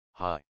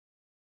Hi.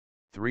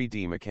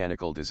 3D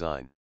Mechanical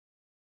Design.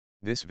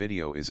 This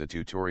video is a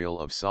tutorial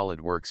of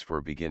SolidWorks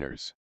for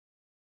beginners.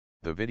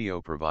 The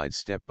video provides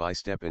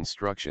step-by-step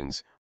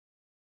instructions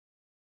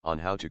on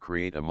how to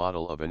create a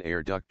model of an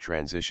air duct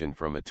transition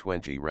from a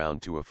 20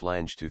 round to a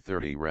flange to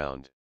 30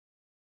 round.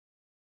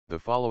 The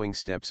following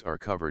steps are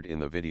covered in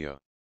the video.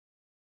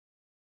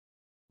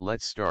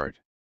 Let's start.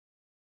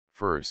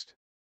 First,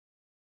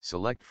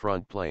 select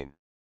front plane.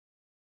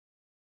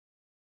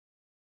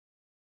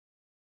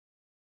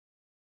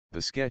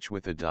 The sketch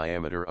with a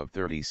diameter of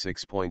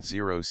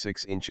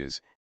 36.06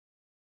 inches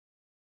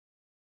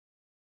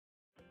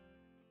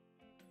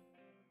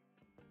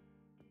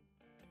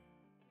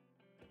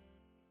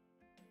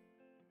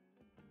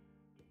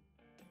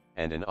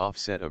and an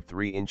offset of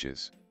 3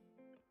 inches.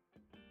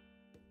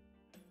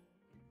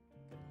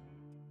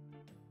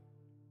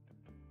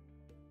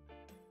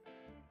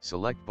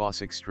 Select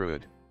boss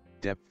extrude,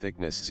 depth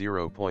thickness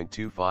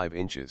 0.25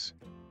 inches.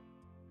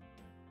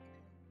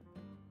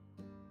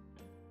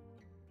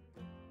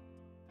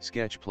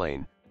 Sketch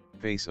plane,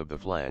 face of the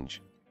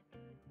flange.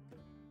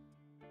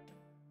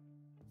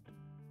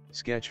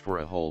 Sketch for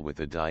a hole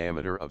with a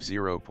diameter of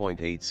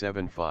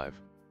 0.875.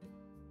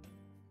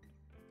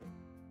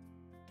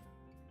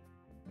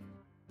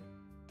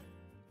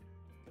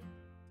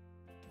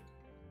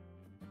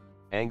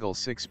 Angle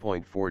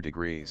 6.4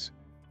 degrees.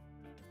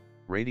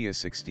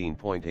 Radius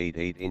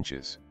 16.88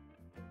 inches.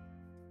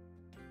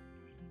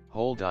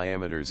 Hole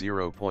diameter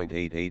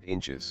 0.88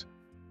 inches.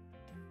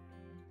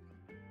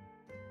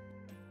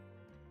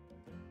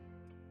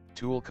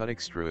 Tool cut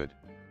extrude.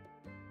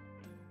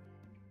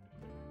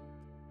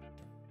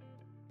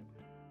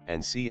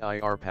 And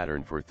CIR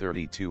pattern for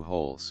 32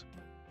 holes.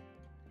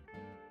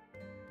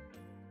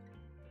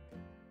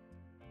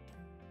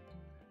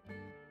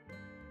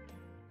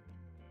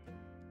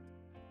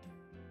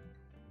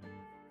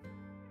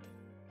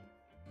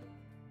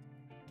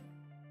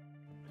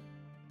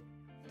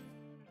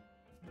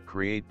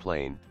 Create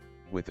plane,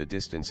 with a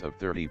distance of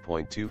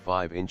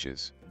 30.25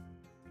 inches.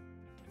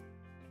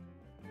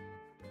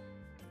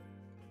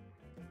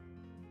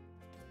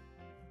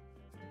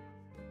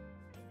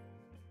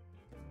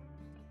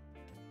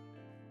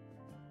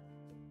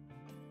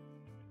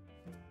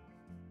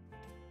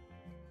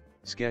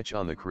 Sketch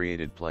on the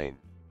created plane.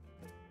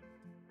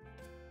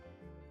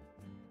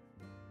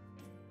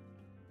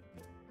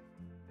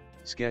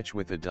 Sketch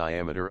with a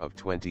diameter of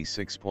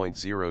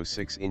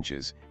 26.06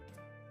 inches.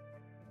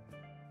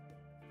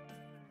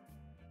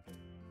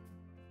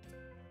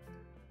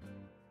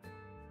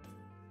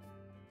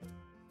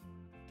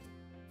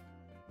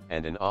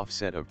 And an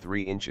offset of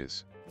 3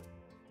 inches.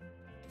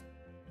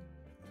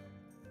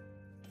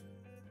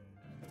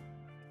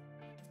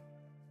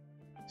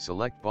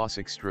 Select boss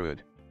extrude.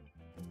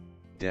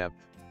 Depth,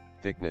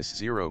 thickness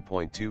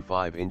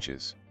 0.25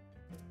 inches.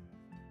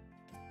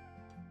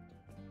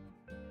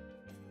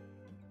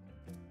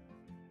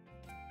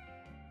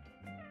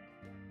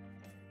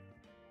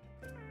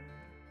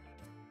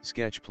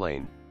 Sketch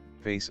plane,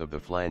 face of the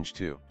flange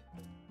 2.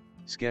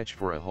 Sketch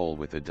for a hole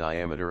with a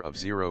diameter of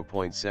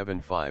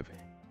 0.75.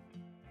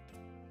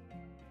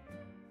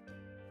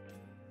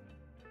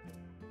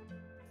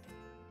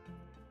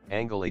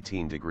 Angle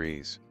 18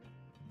 degrees.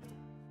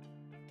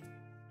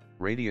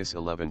 Radius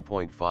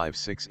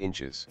 11.56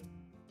 inches.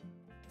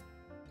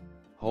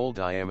 Hole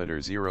diameter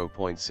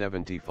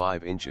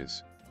 0.75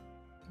 inches.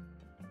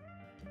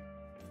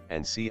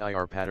 And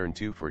CIR pattern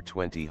 2 for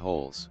 20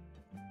 holes.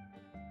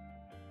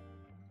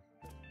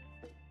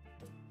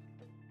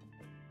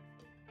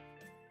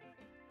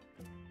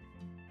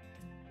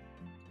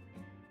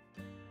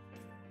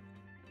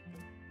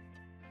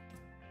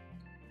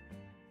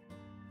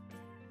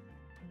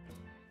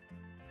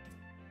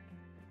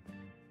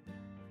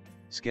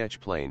 Sketch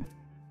plane.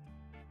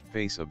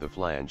 Face of the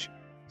flange,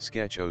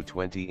 sketch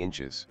 20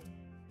 inches.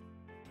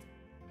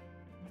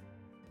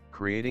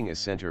 Creating a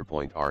center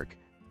point arc,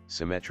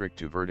 symmetric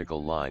to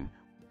vertical line,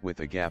 with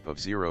a gap of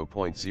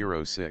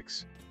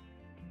 0.06.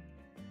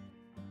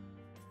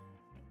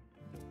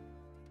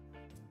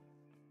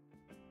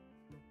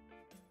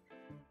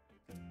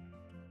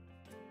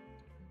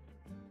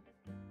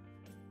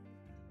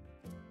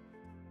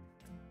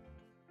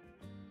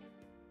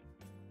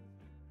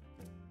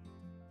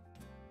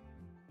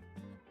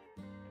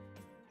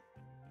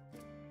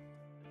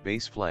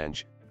 Base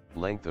flange,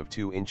 length of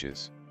 2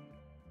 inches.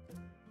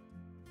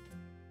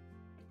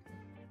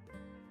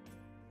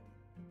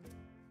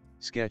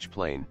 Sketch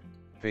plane,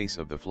 face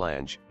of the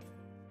flange.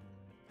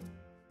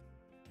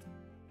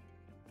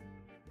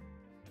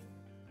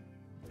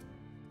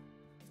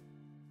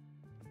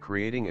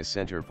 Creating a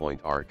center point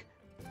arc,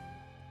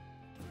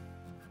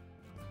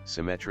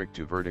 symmetric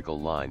to vertical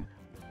line,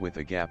 with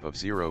a gap of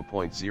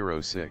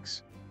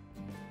 0.06.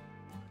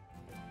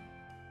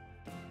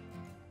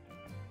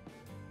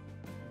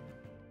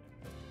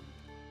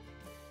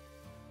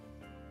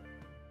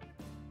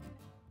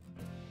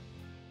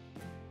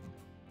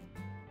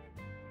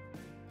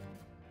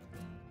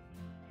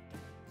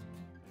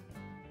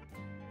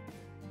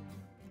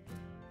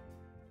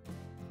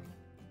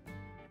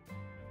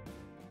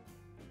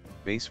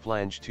 Base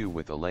flange 2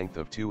 with a length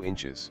of 2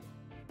 inches.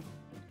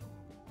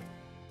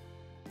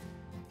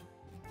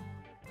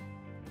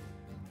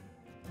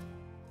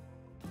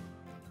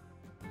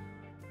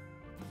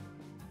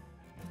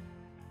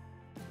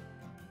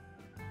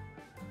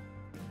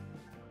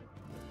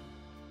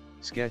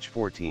 Sketch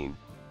 14,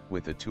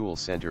 with a tool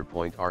center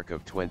point arc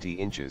of 20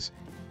 inches,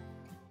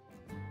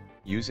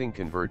 using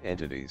convert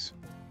entities.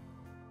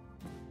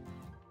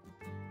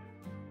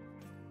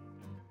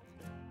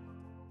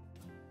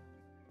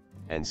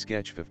 And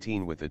sketch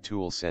 15 with a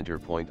tool center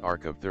point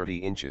arc of 30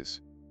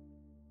 inches,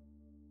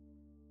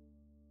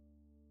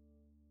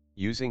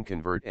 using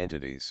convert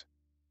entities.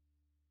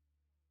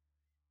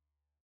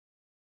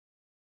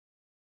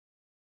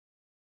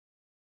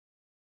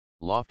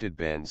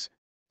 Lofted-Bends,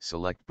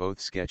 select both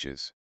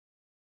sketches.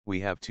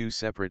 We have two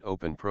separate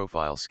open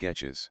profile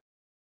sketches.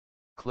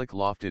 Click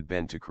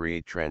Lofted-Bend to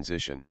create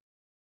transition.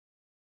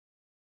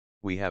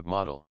 We have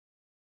model.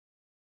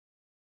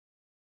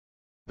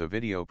 The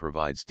video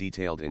provides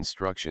detailed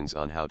instructions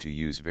on how to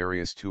use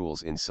various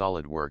tools in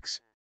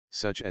SolidWorks,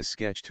 such as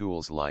sketch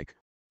tools like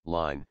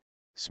line,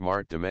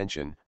 smart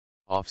dimension,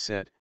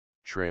 offset,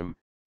 trim,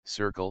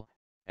 circle,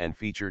 and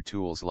feature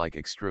tools like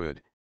extrude,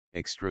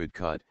 extrude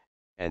cut,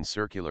 and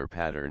circular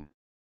pattern.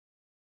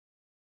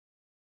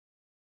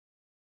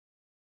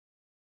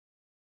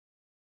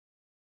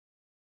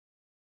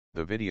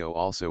 The video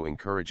also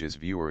encourages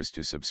viewers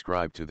to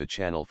subscribe to the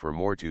channel for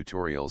more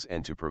tutorials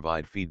and to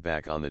provide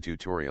feedback on the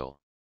tutorial.